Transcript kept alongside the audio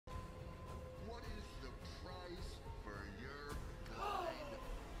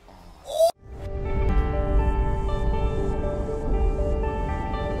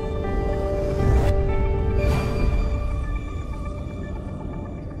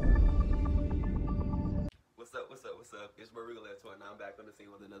up? It's Sooooooo, and I'm back on the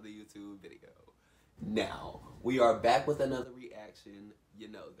scene with another YouTube video. Now, we are back with another reaction. You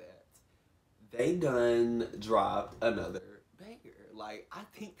know that. They done dropped another banger. Like, I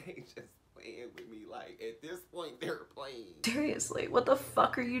think they just playing with me. Like, at this point, they're playing. Seriously, what the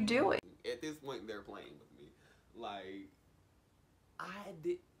fuck are you doing? At this point, they're playing with me. Like, I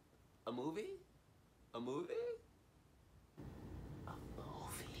did a movie? A movie?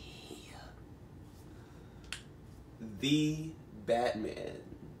 The Batman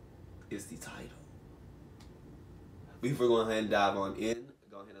is the title. Before going ahead and dive on in,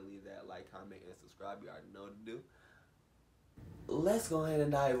 go ahead and leave that like, comment, and subscribe. You already know what to do. Let's go ahead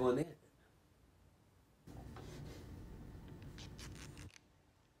and dive on in.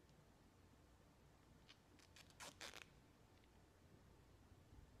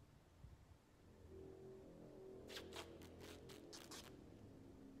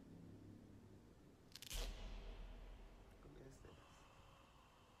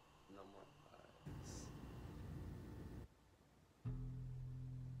 No more lies.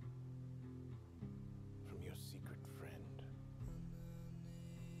 From your secret friend.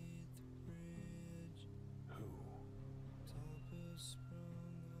 Who?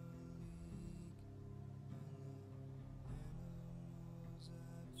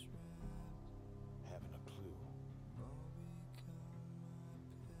 Having a clue.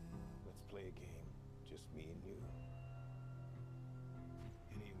 Let's play a game. Just me and you.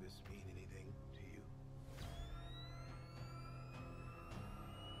 Any of this mean anything to you?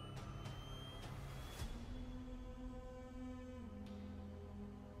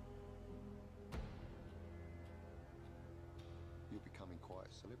 You're becoming quite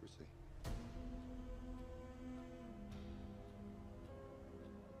a celebrity.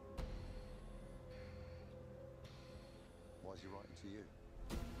 Why is he writing to you?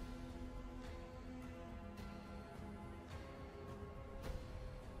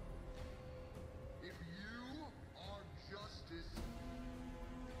 If you are justice,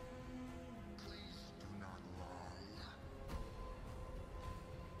 please do not lie.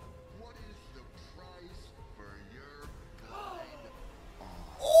 What is the price for your blood?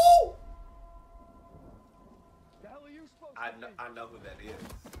 Oh! The hell are you supposed I know who that is.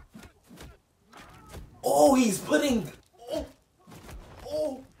 Oh, he's putting. Oh,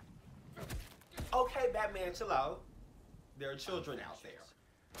 oh. Okay, Batman, chill out. There are children out there.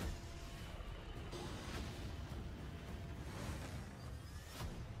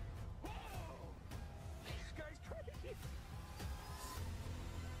 This guy's crazy.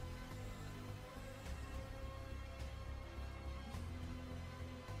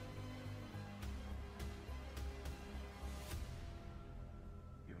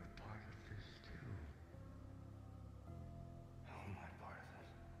 You're part of this too. How am I part of it?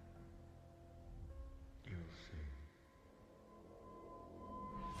 You'll see.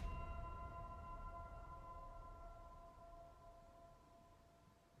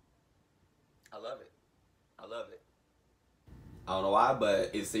 I love it. I love it. I don't know why, but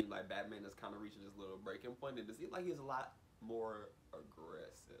it seemed like Batman is kind of reaching this little breaking point, and it seems like he's a lot more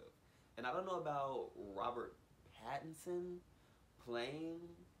aggressive. And I don't know about Robert Pattinson playing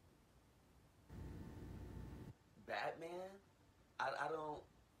Batman. I don't.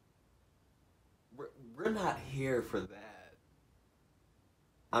 We're not here for that.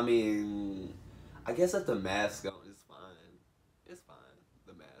 I mean, I guess if the mask on, it's fine. It's fine.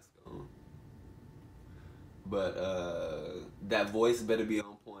 The mask on. But that voice better be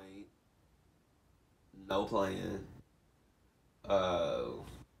on point. No playing. The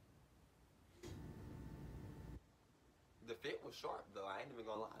fit was sharp though. I ain't even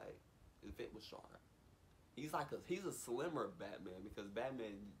gonna lie. The fit was sharp. He's a slimmer Batman, because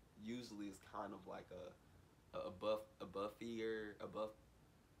Batman usually is kind of like a buffer.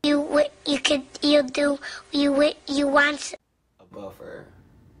 You want A buffer.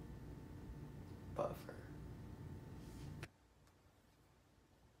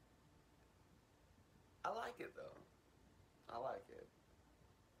 I like it though. I like it.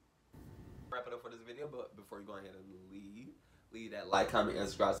 Wrap it up for this video, but before you go ahead and leave that like, comment, and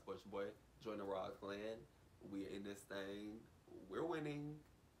subscribe. Support your boy. Join the Raw Clan. We're in this thing. We're winning.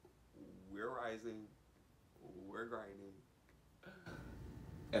 We're rising. We're grinding.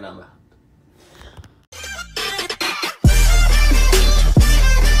 And I'm out.